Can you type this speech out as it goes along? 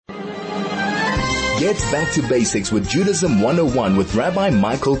Get back to basics with Judaism 101 with Rabbi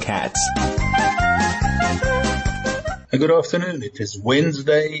Michael Katz. Good afternoon. It is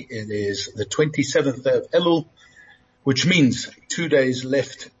Wednesday. It is the 27th of Elul, which means 2 days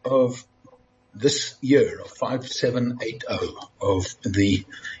left of this year of 5780, of the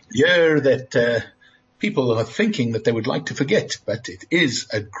year that people are thinking that they would like to forget. But it is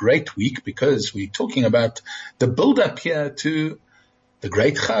a great week because we're talking about the build-up here to the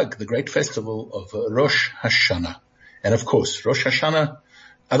great Chag, the great festival of Rosh Hashanah. And of course, Rosh Hashanah,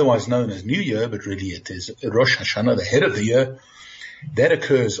 otherwise known as New Year, but really it is Rosh Hashanah, the head of the year. That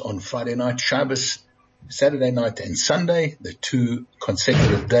occurs on Friday night, Shabbos, Saturday night and Sunday, the 2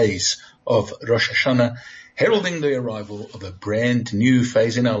 consecutive days of Rosh Hashanah, heralding the arrival of a brand new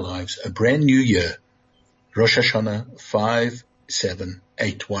phase in our lives, a brand new year, Rosh Hashanah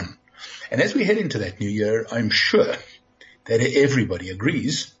 5781. And as we head into that new year, I'm sure that everybody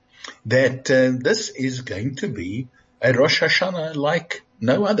agrees that this is going to be a Rosh Hashanah like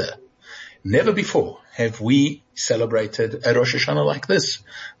no other. Never before have we celebrated a Rosh Hashanah like this.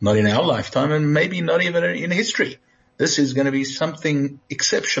 Not in our lifetime and maybe not even in history. This is going to be something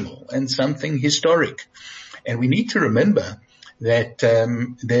exceptional and something historic. And we need to remember that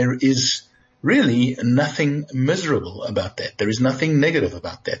there is really nothing miserable about that. There is nothing negative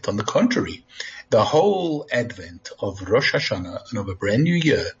about that. On the contrary, the whole advent of Rosh Hashanah and of a brand new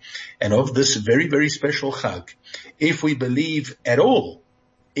year and of this very, very special Chag, if we believe at all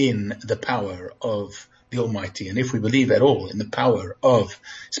in the power of the Almighty, and if we believe at all in the power of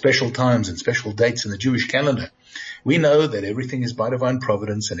special times and special dates in the Jewish calendar, we know that everything is by divine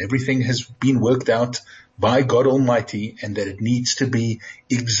providence and everything has been worked out by God Almighty, and that it needs to be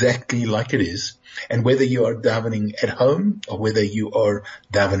exactly like it is. And whether you are davening at home or whether you are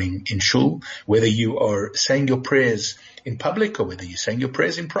davening in shul, whether you are saying your prayers in public or whether you're saying your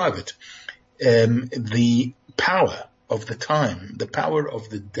prayers in private, the power of the time, the power of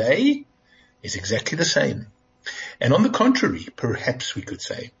the day is exactly the same. And on the contrary, perhaps we could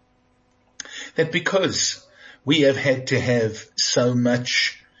say that because we have had to have so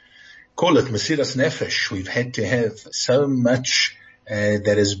much, call it Mesiras Nefesh, we've had to have so much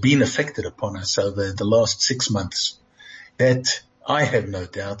that has been affected upon us over the last 6 months, that I have no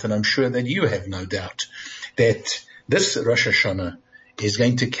doubt, and I'm sure that you have no doubt, that this Rosh Hashanah is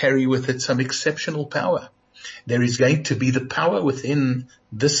going to carry with it some exceptional power. There is going to be the power within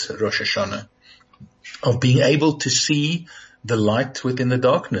this Rosh Hashanah of being able to see the light within the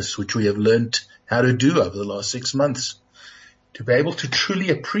darkness, which we have learned how to do over the last 6 months, to be able to truly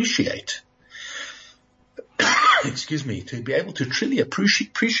appreciate, to be able to truly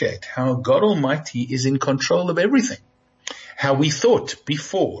appreciate how God Almighty is in control of everything. How we thought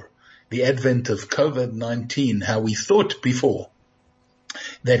before the advent of COVID-19, how we thought before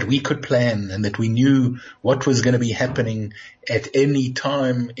that we could plan and that we knew what was going to be happening at any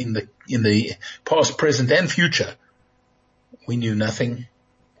time in the past, present and future. We knew nothing.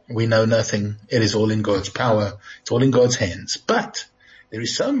 We know nothing. It is all in God's power. It's all in God's hands. But there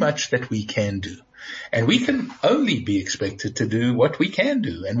is so much that we can do. And we can only be expected to do what we can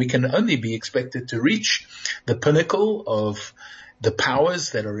do. And we can only be expected to reach the pinnacle of the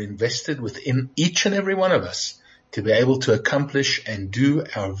powers that are invested within each and every one of us, to be able to accomplish and do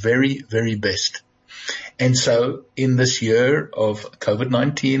our very, very best. And so in this year of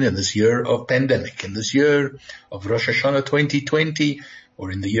COVID-19, in this year of pandemic, in this year of Rosh Hashanah 2020, or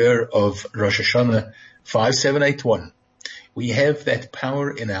in the year of Rosh Hashanah 5781, we have that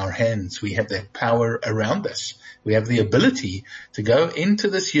power in our hands. We have that power around us. We have the ability to go into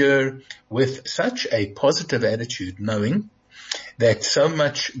this year with such a positive attitude, knowing that so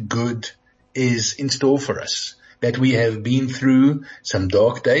much good is in store for us, that we have been through some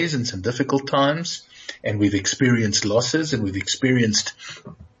dark days and some difficult times, and we've experienced losses and we've experienced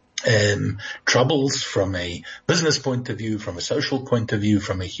troubles from a business point of view, from a social point of view,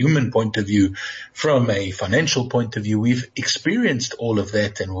 from a human point of view, from a financial point of view. We've experienced all of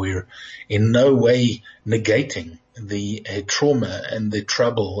that, and we're in no way negating the trauma and the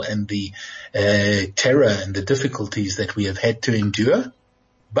trouble and the terror and the difficulties that we have had to endure.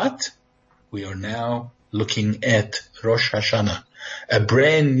 But we are now looking at Rosh Hashanah, a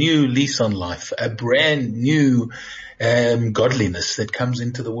brand new lease on life, a brand new godliness that comes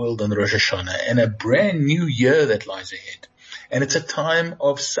into the world on Rosh Hashanah, and a brand new year that lies ahead. And it's a time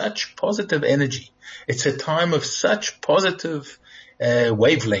of such positive energy. It's a time of such positive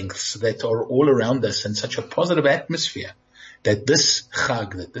wavelengths that are all around us, and such a positive atmosphere that this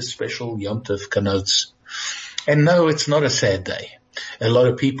Chag, that this special Yom Tov connotes. And no, it's not a sad day. A lot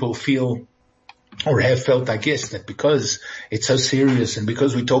of people feel or have felt, I guess, that because it's so serious and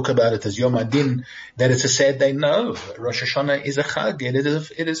because we talk about it as Yom Adin, that it's a sad day. No, Rosh Hashanah is a chag, and it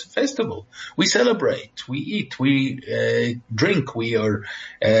is a festival. We celebrate, we eat, we drink, we are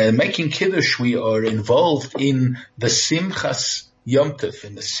making kiddush, we are involved in the simchas Yom Tov,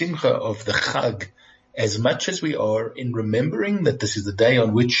 in the simcha of the chag, as much as we are in remembering that this is the day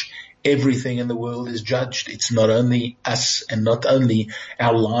on which everything in the world is judged. It's not only us and not only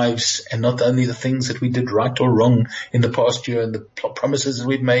our lives and not only the things that we did right or wrong in the past year and the promises that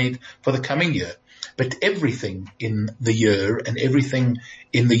we've made for the coming year, but everything in the year and everything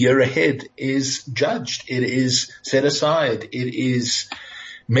in the year ahead is judged. It is set aside. It is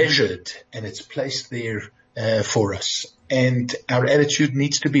measured, and it's placed there for us. And our attitude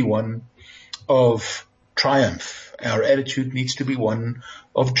needs to be one of triumph. Our attitude needs to be one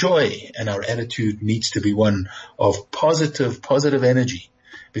of joy, and our attitude needs to be one of positive energy,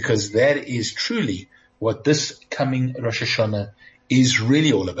 because that is truly what this coming Rosh Hashanah is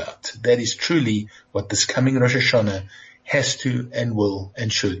really all about. That is truly what this coming Rosh Hashanah has to and will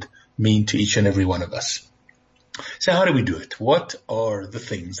and should mean to each and every one of us. So how do we do it? What are the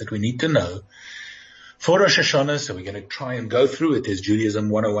things that we need to know for Rosh Hashanah? So we're going to try and go through it as Judaism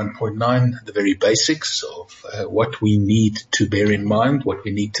 101.9, the very basics of what we need to bear in mind, what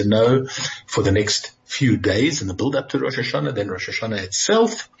we need to know for the next few days in the build up to Rosh Hashanah, then Rosh Hashanah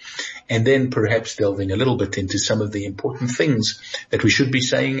itself, and then perhaps delving a little bit into some of the important things that we should be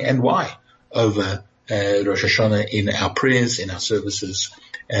saying and why over Rosh Hashanah in our prayers, in our services,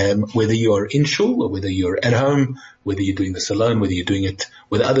 whether you are in shul or whether you're at home, whether you're doing this alone, whether you're doing it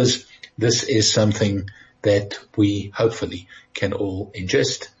with others. This is something that we hopefully can all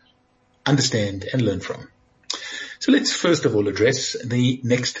ingest, understand, and learn from. So let's first of all address the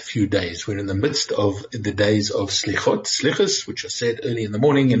next few days. We're in the midst of the days of slichos, which are said early in the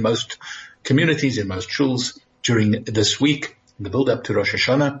morning in most communities, in most shuls during this week, in the build-up to Rosh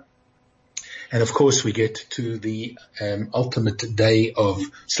Hashanah. And of course, we get to the ultimate day of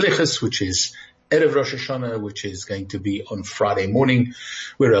slichos, which is Erev Rosh Hashanah, which is going to be on Friday morning,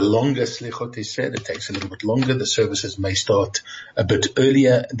 where a longer slichot is said. It takes a little bit longer. The services may start a bit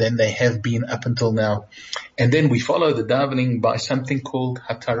earlier than they have been up until now. And then we follow the davening by something called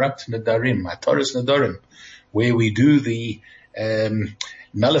Hataras Nadarim, where we do the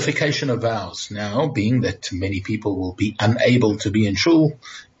nullification of vows. Now, being that many people will be unable to be in shul, we've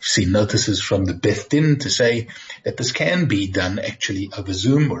seen notices from the Beth Din to say that this can be done actually over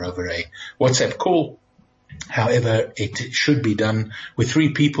Zoom or over a WhatsApp call. However, it should be done with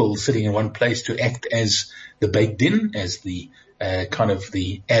 3 people sitting in one place to act as the Beit Din, as the kind of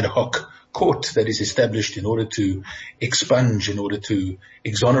the ad hoc court that is established in order to expunge, in order to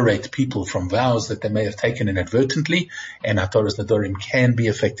exonerate people from vows that they may have taken inadvertently. And Hataras Nadarim can be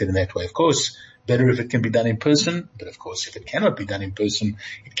affected in that way. Of course, better if it can be done in person, but of course if it cannot be done in person,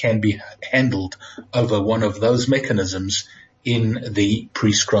 it can be handled over one of those mechanisms in the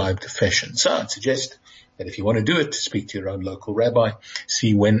prescribed fashion. So I'd suggest that if you want to do it, speak to your own local rabbi,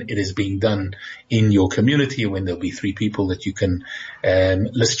 see when it is being done in your community, when there'll be 3 people that you can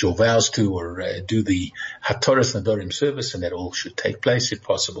list your vows to, or do the Hataras Nadarim service, and that all should take place, if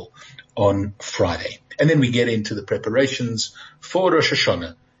possible, on Friday. And then we get into the preparations for Rosh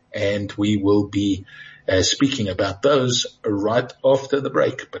Hashanah, and we will be speaking about those right after the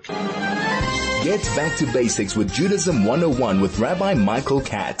break. But get back to basics with Judaism 101 with Rabbi Michael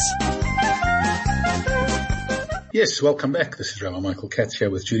Katz. Yes, welcome back. This is Rabbi Michael Katz here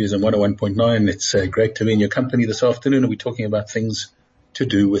with Judaism 101.9. It's great to be in your company this afternoon, and we're talking about things to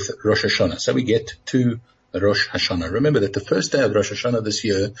do with Rosh Hashanah. So we get to Rosh Hashanah. Remember that the first day of Rosh Hashanah this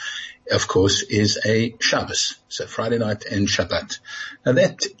year, of course, is a Shabbos, so Friday night and Shabbat. Now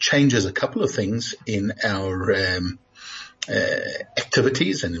that changes a couple of things in our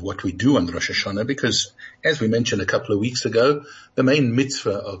activities and what we do on Rosh Hashanah, because as we mentioned a couple of weeks ago, the main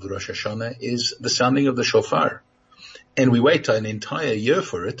mitzvah of Rosh Hashanah is the sounding of the shofar. And we wait an entire year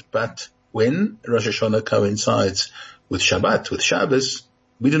for it, but when Rosh Hashanah coincides with Shabbat, with Shabbos,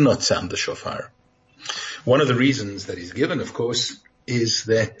 we do not sound the shofar. One of the reasons that is given, of course, is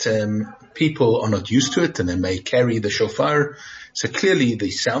that people are not used to it and they may carry the shofar. So clearly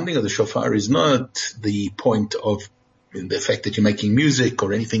the sounding of the shofar is not the point of the fact that you're making music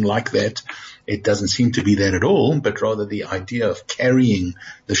or anything like that. It doesn't seem to be that at all, but rather the idea of carrying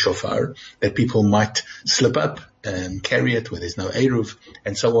the shofar, that people might slip up and carry it where there's no eruv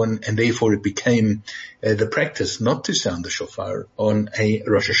and so on, and therefore it became the practice not to sound the shofar on a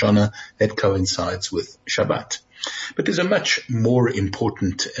Rosh Hashanah that coincides with Shabbat. But there's a much more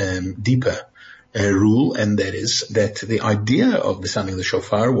important, deeper rule, and that is that the idea of the sounding of the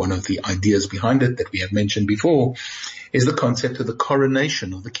shofar, one of the ideas behind it that we have mentioned before, is the concept of the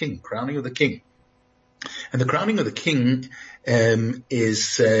coronation of the king, crowning of the king. And the crowning of the king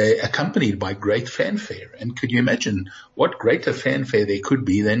is accompanied by great fanfare. And could you imagine what greater fanfare there could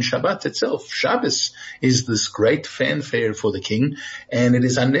be than Shabbat itself? Shabbos is this great fanfare for the king, and it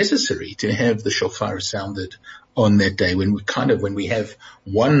is unnecessary to have the shofar sounded on that day when we have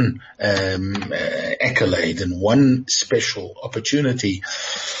one accolade and one special opportunity.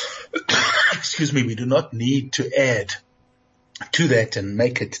 Excuse me, we do not need to add to that and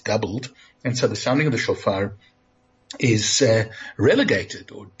make it doubled. And so the sounding of the shofar is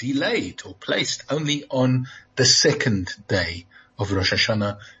relegated or delayed or placed only on the second day of Rosh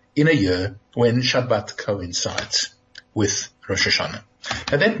Hashanah in a year when Shabbat coincides with Rosh Hashanah.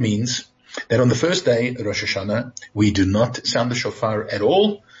 Now that means that on the first day of Rosh Hashanah, we do not sound the shofar at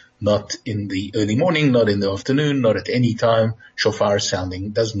all, not in the early morning, not in the afternoon, not at any time. Shofar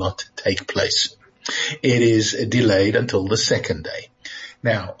sounding does not take place. It is delayed until the second day.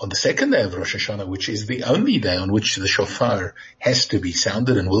 Now, on the second day of Rosh Hashanah, which is the only day on which the shofar has to be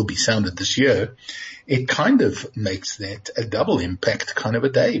sounded and will be sounded this year, it kind of makes that a double impact kind of a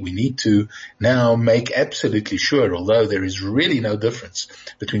day. We need to now make absolutely sure, although there is really no difference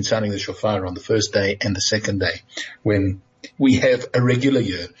between sounding the shofar on the first day and the second day, when we have a regular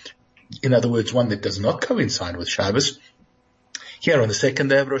year. In other words, one that does not coincide with Shabbos. Here on the second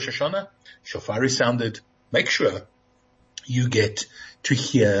day of Rosh Hashanah, shofar is sounded. Make sure you get to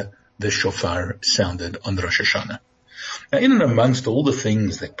hear the shofar sounded on Rosh Hashanah. Now, in and amongst all the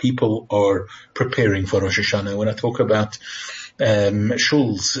things that people are preparing for Rosh Hashanah, when I talk about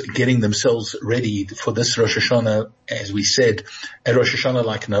shuls getting themselves ready for this Rosh Hashanah, as we said, a Rosh Hashanah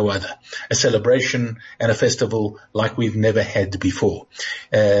like no other, a celebration and a festival like we've never had before.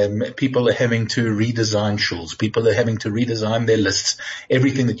 People are having to redesign shuls. People are having to redesign their lists.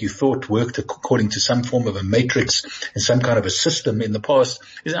 Everything that you thought worked according to some form of a matrix and some kind of a system in the past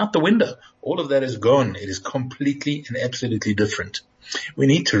is out the window. All of that is gone. It is completely and absolutely different. We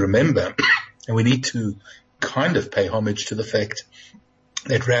need to remember and we need to kind of pay homage to the fact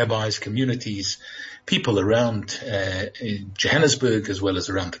that rabbis, communities, people around Johannesburg as well as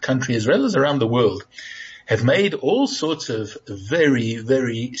around the country as well as around the world have made all sorts of very,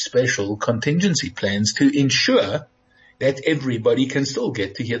 very special contingency plans to ensure that everybody can still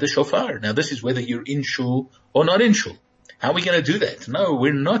get to hear the shofar. Now this is whether you're in shul or not in shul. How are we going to do that? No,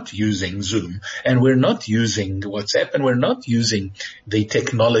 we're not using Zoom and we're not using WhatsApp and we're not using the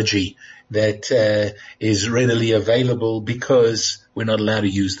technology that is readily available because we're not allowed to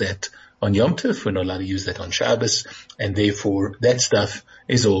use that on Yom Tov. We're not allowed to use that on Shabbos, and therefore that stuff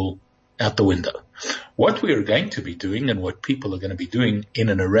is all out the window. What we are going to be doing and what people are going to be doing in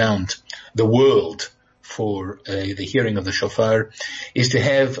and around the world for the hearing of the shofar is to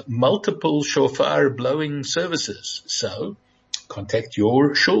have multiple shofar blowing services. So contact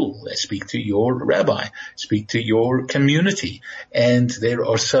your shul, speak to your rabbi, speak to your community. And there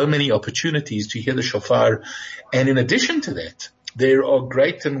are so many opportunities to hear the shofar. And in addition to that, there are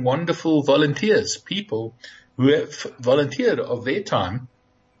great and wonderful volunteers, people who have volunteered of their time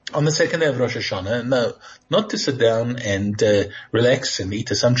on the second day of Rosh Hashanah. No, not to sit down and relax and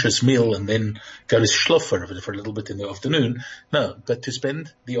eat a sumptuous meal and then go to shlof for a little bit in the afternoon. No, but to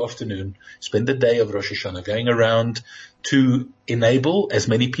spend the afternoon, spend the day of Rosh Hashanah going around to enable as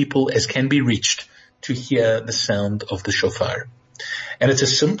many people as can be reached to hear the sound of the shofar. And it's a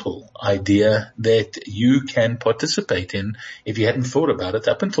simple idea that you can participate in if you hadn't thought about it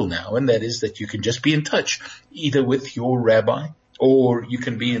up until now, and that is that you can just be in touch either with your rabbi, or you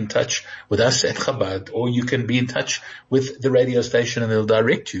can be in touch with us at Chabad, or you can be in touch with the radio station and they'll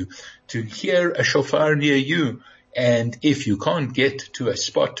direct you to hear a shofar near you. And if you can't get to a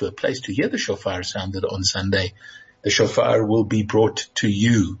spot, to a place to hear the shofar sounded on Sunday, the shofar will be brought to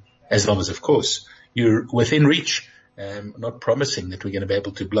you, as long as, of course, you're within reach. Not promising that we're going to be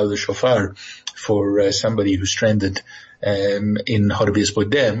able to blow the shofar for somebody who's stranded in Horbiaspor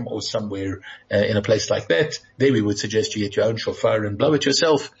Dam or somewhere in a place like that. There we would suggest you get your own shofar and blow it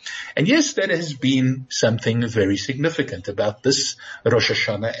yourself. And yes, that has been something very significant about this Rosh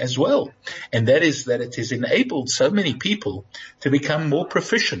Hashanah as well. And that is that it has enabled so many people to become more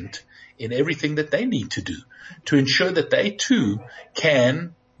proficient in everything that they need to do to ensure that they too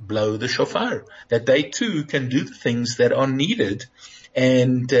can blow the shofar, that they too can do the things that are needed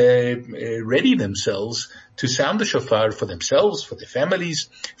and ready themselves to sound the shofar for themselves, for their families,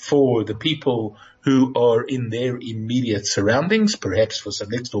 for the people who are in their immediate surroundings, perhaps for some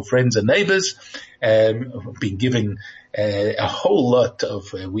next door friends and neighbors. Been given a whole lot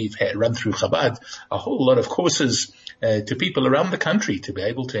of, we've run through Chabad, a whole lot of courses to people around the country to be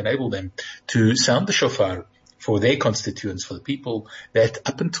able to enable them to sound the shofar for their constituents, for the people that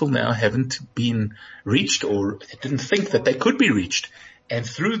up until now haven't been reached or didn't think that they could be reached. And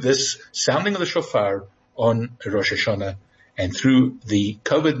through this sounding of the shofar on Rosh Hashanah and through the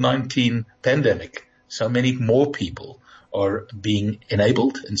COVID-19 pandemic, so many more people are being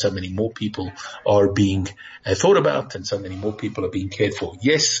enabled and so many more people are being thought about and so many more people are being cared for.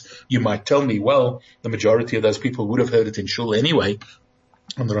 Yes, you might tell me, well, the majority of those people would have heard it in shul anyway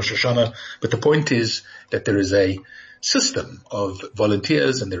on the Rosh Hashanah, but the point is that there is a system of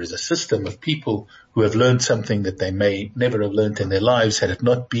volunteers and there is a system of people who have learned something that they may never have learned in their lives had it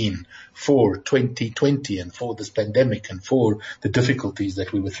not been for 2020 and for this pandemic and for the difficulties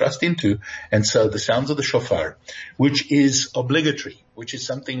that we were thrust into. And so the sounds of the shofar, which is obligatory, which is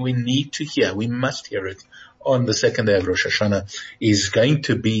something we need to hear, we must hear it on the second day of Rosh Hashanah, is going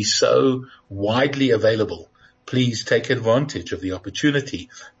to be so widely available. Please take advantage of the opportunity.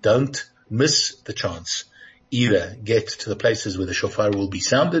 Don't miss the chance. Either get to the places where the shofar will be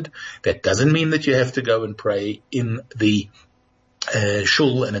sounded. That doesn't mean that you have to go and pray in the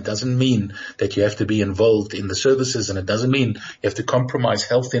shul, and it doesn't mean that you have to be involved in the services, and it doesn't mean you have to compromise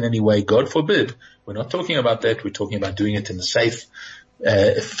health in any way. God forbid. We're not talking about that. We're talking about doing it in the safest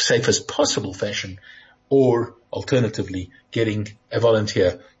possible fashion, or alternatively getting a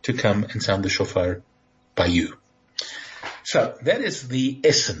volunteer to come and sound the shofar by you. So that is the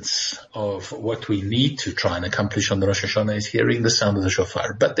essence of what we need to try and accomplish on the Rosh Hashanah, is hearing the sound of the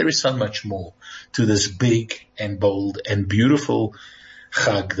shofar. But there is so much more to this big and bold and beautiful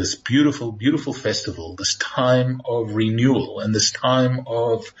Chag, this beautiful, beautiful festival, this time of renewal and this time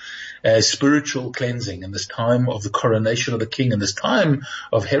of spiritual cleansing and this time of the coronation of the King and this time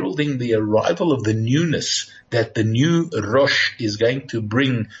of heralding the arrival of the newness that the new Rosh is going to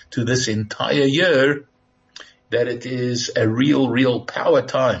bring to this entire year, that it is a real power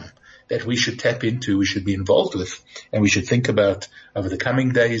time that we should tap into, we should be involved with, and we should think about over the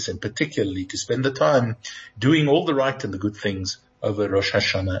coming days, and particularly to spend the time doing all the right and the good things over Rosh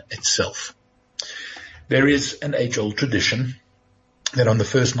Hashanah itself. There is an age-old tradition that on the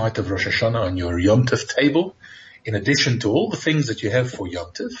first night of Rosh Hashanah, on your Yom Tov table, in addition to all the things that you have for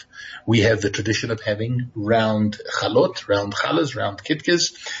Yom Tov, we have the tradition of having round chalot, round challahs, round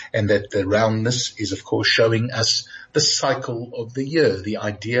kitkas, and that the roundness is of course showing us the cycle of the year, the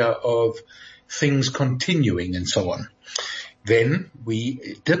idea of things continuing and so on. Then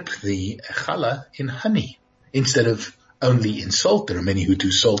we dip the challah in honey instead of only in salt. There are many who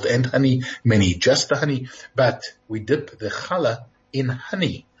do salt and honey, many just the honey, but we dip the challah in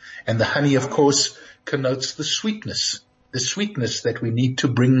honey. And the honey, of course, connotes the sweetness that we need to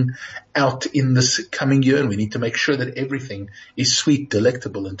bring out in this coming year, and we need to make sure that everything is sweet,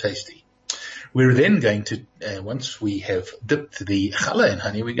 delectable, and tasty. We're then going to, once we have dipped the challah in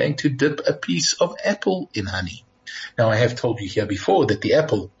honey, we're going to dip a piece of apple in honey. Now, I have told you here before that the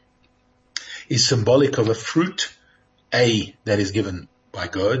apple is symbolic of a fruit, A, that is given by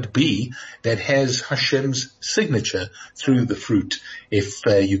God, B, that has Hashem's signature through the fruit. If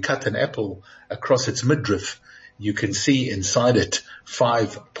you cut an apple across its midriff, you can see inside it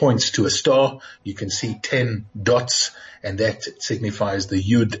 5 points to a star. You can see 10 dots, and that signifies the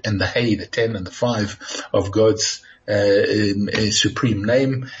Yud and the Hey, the 10 and the 5 of God's supreme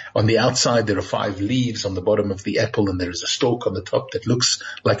name. On the outside, there are 5 leaves on the bottom of the apple, and there is a stalk on the top that looks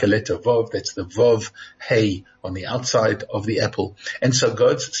like a letter Vav. That's the Vav Hey on the outside of the apple. And so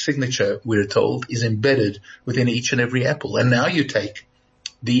God's signature, we're told, is embedded within each and every apple. And now you take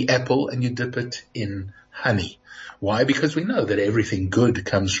the apple and you dip it in honey. Why? Because we know that everything good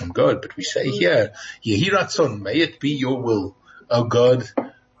comes from God. But we say here, Yehi Ratzon, may it be your will, O God,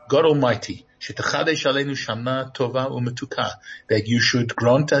 God Almighty, that you should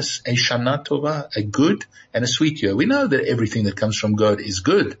grant us a Shana Tova, a good and a sweet year. We know that everything that comes from God is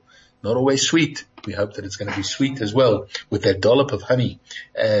good, not always sweet. We hope that it's going to be sweet as well, with that dollop of honey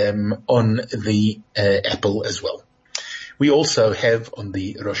on the apple as well. We also have on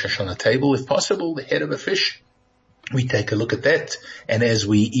the Rosh Hashanah table, if possible, the head of a fish. We take a look at that, and as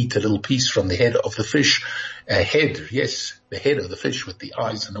we eat a little piece from the head of the fish, the head of the fish with the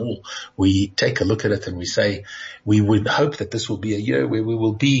eyes and all, we take a look at it and we say, we would hope that this will be a year where we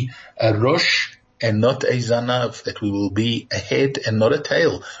will be a Rosh and not a zanav, that we will be a head and not a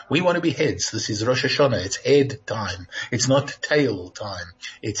tail. We want to be heads. This is Rosh Hashanah. It's head time. It's not tail time.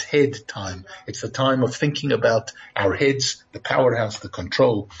 It's head time. It's the time of thinking about our heads, the powerhouse, the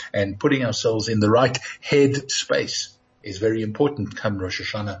control, and putting ourselves in the right head space is very important come Rosh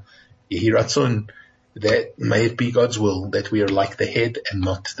Hashanah. Yehi Ratzon, that may it be God's will that we are like the head and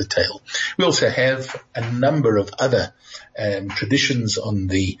not the tail. We also have a number of other traditions on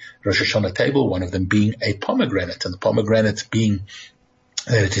the Rosh Hashanah table, one of them being a pomegranate, and the pomegranate being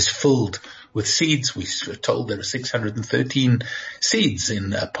that it is filled with seeds. We're told there are 613 seeds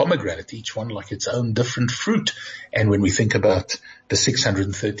in a pomegranate, each one like its own different fruit. And when we think about the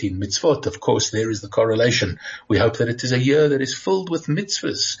 613 mitzvot, of course, there is the correlation. We hope that it is a year that is filled with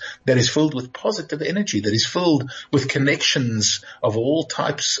mitzvahs, that is filled with positive energy, that is filled with connections of all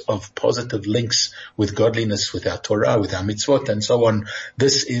types of positive links with godliness, with our Torah, with our mitzvot, and so on.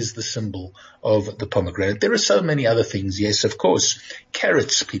 This is the symbol of the pomegranate. There are so many other things. Yes, of course,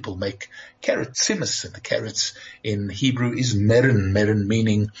 carrots. People make carrot simus, and the carrots in Hebrew is merin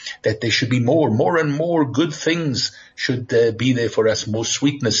meaning that there should be more and more good things should be there for us, more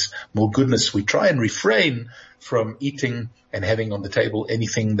sweetness, more goodness. We try and refrain from eating and having on the table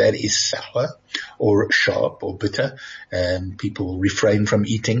anything that is sour or sharp or bitter. People refrain from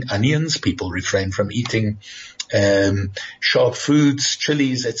eating onions. People refrain from eating sharp foods,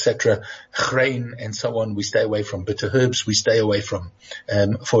 chilies, etc., grain, and so on. We stay away from bitter herbs. We stay away from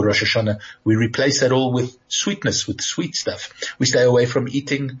for Rosh Hashanah. We replace that all with sweetness, with sweet stuff. We stay away from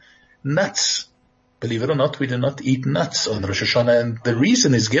eating nuts. Believe it or not, we do not eat nuts on Rosh Hashanah, and the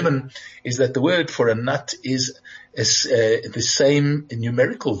reason is given is that the word for a nut is the same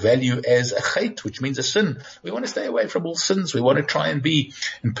numerical value as a chait, which means a sin. We want to stay away from all sins. We want to try and be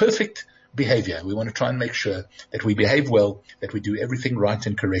in perfect behavior. We want to try and make sure that we behave well, that we do everything right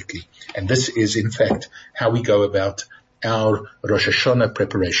and correctly. And this is, in fact, how we go about our Rosh Hashanah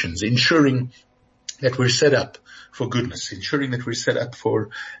preparations, ensuring that we're set up for goodness, ensuring that we're set up for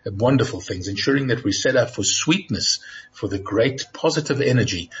wonderful things, ensuring that we're set up for sweetness, for the great positive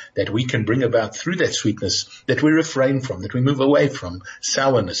energy that we can bring about through that sweetness, that we refrain from, that we move away from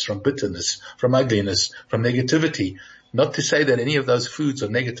sourness, from bitterness, from ugliness, from negativity. Not to say that any of those foods are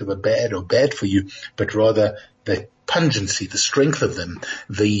negative or bad for you, but rather the pungency, the strength of them,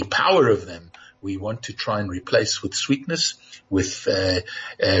 the power of them, we want to try and replace with sweetness, with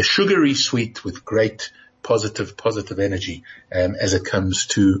sugary sweet, with great positive energy as it comes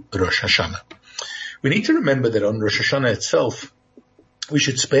to Rosh Hashanah. We need to remember that on Rosh Hashanah itself, we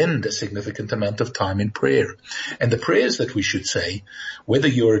should spend a significant amount of time in prayer. And the prayers that we should say, whether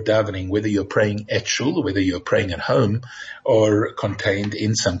you're davening, whether you're praying at shul, or whether you're praying at home, are contained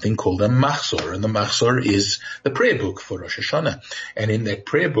in something called a machzor. And the machzor is the prayer book for Rosh Hashanah. And in that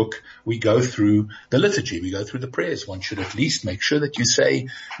prayer book, we go through the liturgy. We go through the prayers. One should at least make sure that you say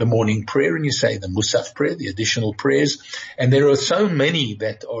the morning prayer and you say the musaf prayer, the additional prayers. And there are so many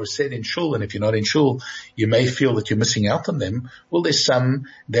that are said in shul. And if you're not in shul, you may feel that you're missing out on them. Well, there's some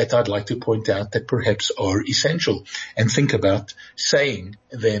that I'd like to point out that perhaps are essential, and think about saying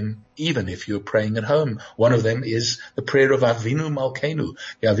them even if you're praying at home. One of them is the prayer of Avinu Malkeinu.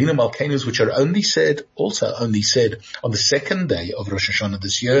 The Avinu Malkeinus, which are only said on the second day of Rosh Hashanah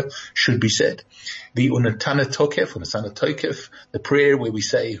this year, should be said. The Unatana Tokef, Unatana Tokef, the prayer where we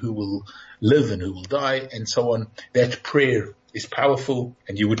say who will live and who will die and so on. That prayer is powerful,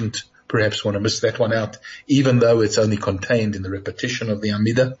 and you wouldn't perhaps want to miss that one out, even though it's only contained in the repetition of the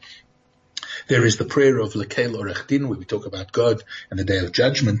Amidah. There is the prayer of Lekel Orech Din, where we talk about God and the Day of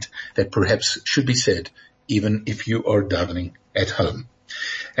Judgment, that perhaps should be said even if you are davening at home.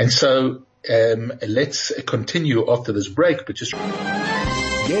 And so let's continue after this break, but just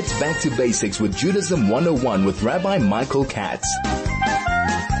get back to basics with Judaism 101 with Rabbi Michael Katz.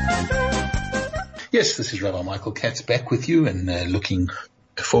 Yes, this is Rabbi Michael Katz back with you, and looking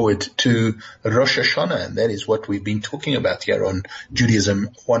forward to Rosh Hashanah, and that is what we've been talking about here on Judaism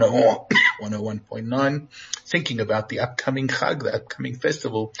 101.9, thinking about the upcoming Chag, the upcoming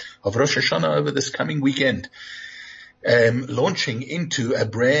festival of Rosh Hashanah over this coming weekend, launching into a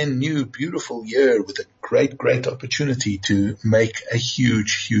brand new, beautiful year with a great opportunity to make a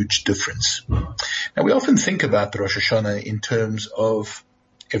huge difference. Now, we often think about Rosh Hashanah in terms of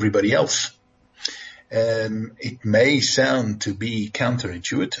everybody else. It may sound to be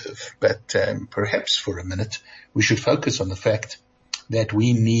counterintuitive, but perhaps for a minute we should focus on the fact that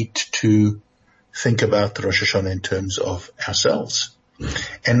we need to think about Rosh Hashanah in terms of ourselves,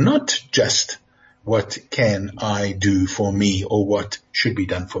 and not just what can I do for me or what should be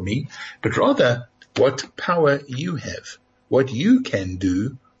done for me, but rather what power you have, what you can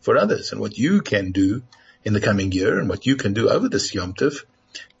do for others, and what you can do in the coming year, and what you can do over this Yom Tov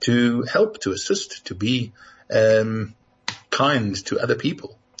to help, to assist, to be kind to other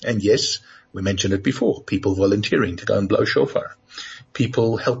people. And yes, we mentioned it before, people volunteering to go and blow shofar,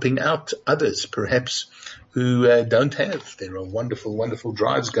 people helping out others, perhaps, who don't have. There are wonderful, wonderful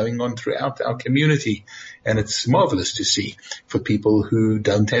drives going on throughout our community, and it's marvelous to see for people who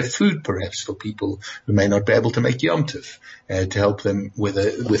don't have food, perhaps for people who may not be able to make Yom Tov, to help them with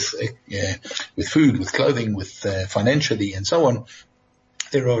food, with clothing, with financially, and so on.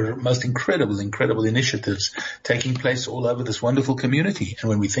 There are most incredible initiatives taking place all over this wonderful community. And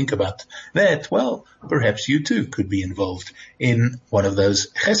when we think about that, well, perhaps you too could be involved in one of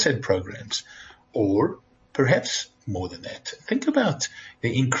those chesed programs. Or perhaps more than that. Think about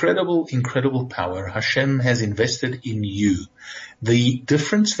the incredible power Hashem has invested in you, the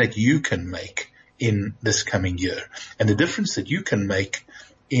difference that you can make in this coming year, and the difference that you can make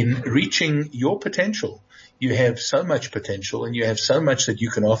in reaching your potential. You have so much potential, and you have so much that you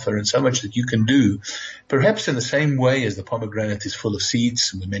can offer, and so much that you can do, perhaps in the same way as the pomegranate is full of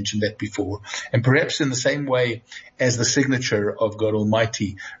seeds, and we mentioned that before, and perhaps in the same way as the signature of God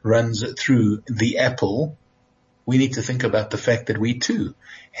Almighty runs through the apple. We need to think about the fact that we too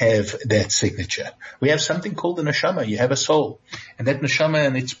have that signature. We have something called the neshama. You have a soul, and that neshama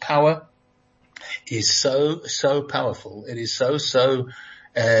and its power is so powerful. It is so strong,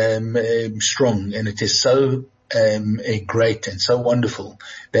 and it is so great and so wonderful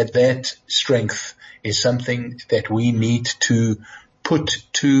that strength is something that we need to put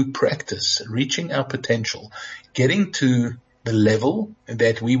to practice, reaching our potential, getting to the level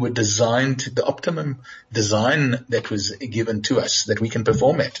that we were designed, the optimum design that was given to us, that we can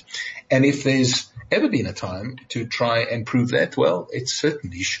perform at. And if there's ever been a time to try and prove that, well, it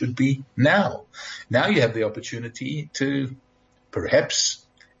certainly should be now. Now you have the opportunity to perhaps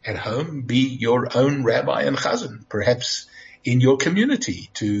at home be your own rabbi and chazan, perhaps in your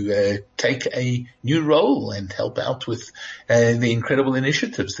community to take a new role and help out with the incredible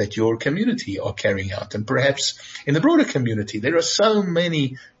initiatives that your community are carrying out. And perhaps in the broader community, there are so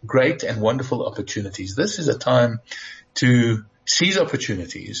many great and wonderful opportunities. This is a time to seize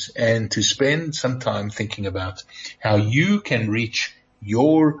opportunities and to spend some time thinking about how you can reach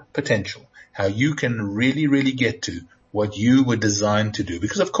your potential, how you can really get to what you were designed to do.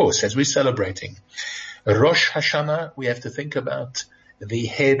 Because of course, as we're celebrating Rosh Hashanah, we have to think about the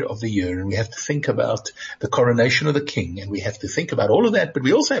head of the year, and we have to think about the coronation of the king, and we have to think about all of that, but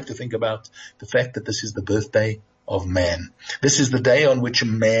we also have to think about the fact that this is the birthday of man. This is the day on which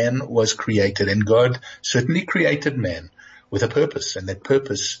man was created, and God certainly created man with a purpose, and that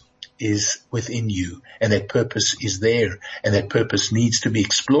purpose is within you, and that purpose is there, and that purpose needs to be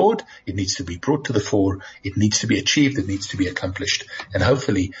explored. It needs to be brought to the fore. It needs to be achieved. It needs to be accomplished. And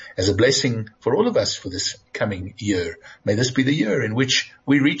hopefully, as a blessing for all of us for this coming year, may this be the year in which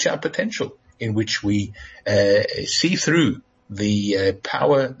we reach our potential, in which we see through the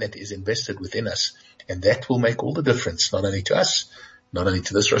power that is invested within us, and that will make all the difference, not only to us, not only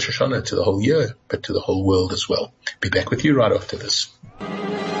to this Rosh Hashanah, to the whole year, but to the whole world as well. Be back with you right after this.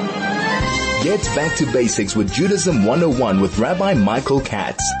 Get back to basics with Judaism 101 with Rabbi Michael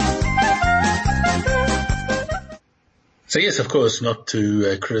Katz. So yes, of course, not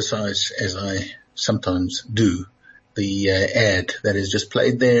to criticize, as I sometimes do, the ad that is just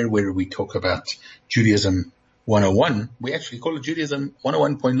played there where we talk about Judaism 101. We actually call it Judaism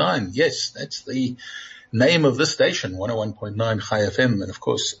 101.9. Yes, that's the name of this station, 101.9 Chai FM, and of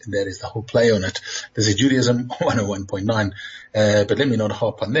course that is the whole play on it. This is Judaism 101.9, but let me not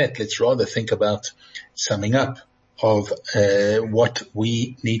harp on that. Let's rather think about summing up of what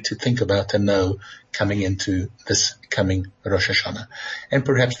we need to think about and know coming into this coming Rosh Hashanah. And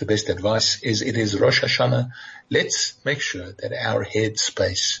perhaps the best advice is, it is Rosh Hashanah. Let's make sure that our head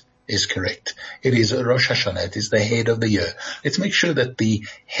space is correct. It is Rosh Hashanah. It is the head of the year. Let's make sure that the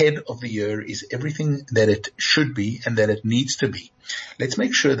head of the year is everything that it should be and that it needs to be. Let's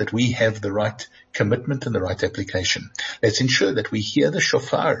make sure that we have the right commitment and the right application. Let's ensure that we hear the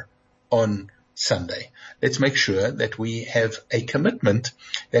shofar on Sunday. Let's make sure that we have a commitment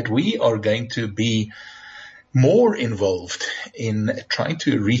that we are going to be more involved in trying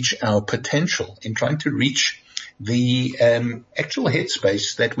to reach our potential, in trying to reach the actual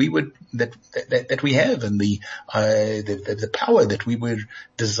headspace that we have, and the power that we were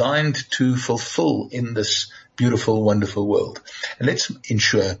designed to fulfill in this beautiful, wonderful world. And let's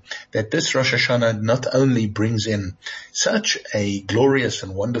ensure that this Rosh Hashanah not only brings in such a glorious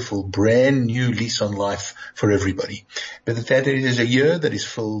and wonderful brand new lease on life for everybody, but that it is a year that is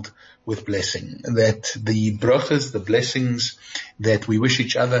filled with blessing, that the brachas, the blessings that we wish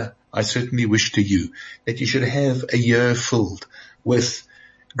each other, I certainly wish to you, that you should have a year filled with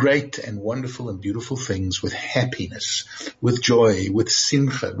great and wonderful and beautiful things, with happiness, with joy, with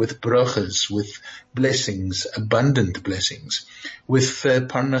simcha, with brachas, with blessings, abundant blessings, with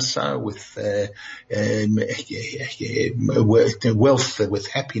parnasa, with wealth, with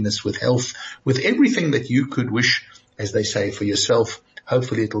happiness, with health, with everything that you could wish, as they say, for yourself.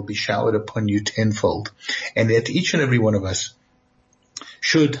 Hopefully it will be showered upon you tenfold, and that each and every one of us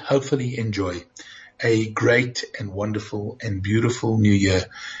should hopefully enjoy a great and wonderful and beautiful new year,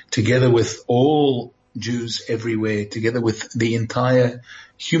 together with all Jews everywhere, together with the entire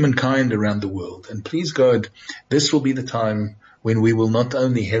humankind around the world. And please God, this will be the time when we will not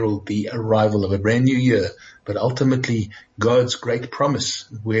only herald the arrival of a brand new year, but ultimately God's great promise,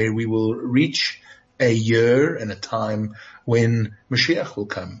 where we will reach a year and a time when Mashiach will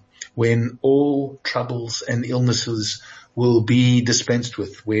come, when all troubles and illnesses will be dispensed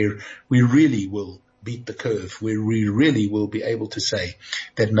with, where we really will beat the curve, where we really will be able to say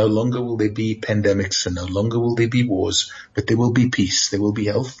that no longer will there be pandemics and no longer will there be wars, but there will be peace, there will be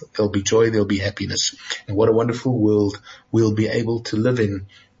health, there will be joy, there will be happiness. And what a wonderful world we'll be able to live in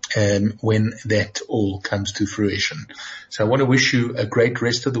when that all comes to fruition. So I want to wish you a great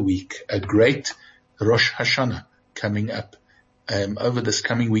rest of the week, a great Rosh Hashanah coming up over this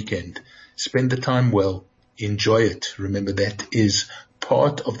coming weekend. Spend the time well, enjoy it. Remember, that is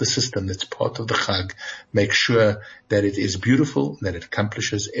part of the system, that's part of the Chag. Make sure that it is beautiful, that it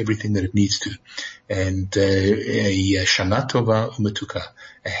accomplishes everything that it needs to. And a Shana Tova Umetuka,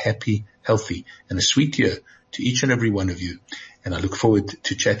 a happy, healthy, and a sweet year to each and every one of you. And I look forward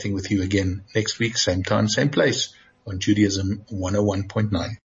to chatting with you again next week, same time, same place, on Judaism 101.9.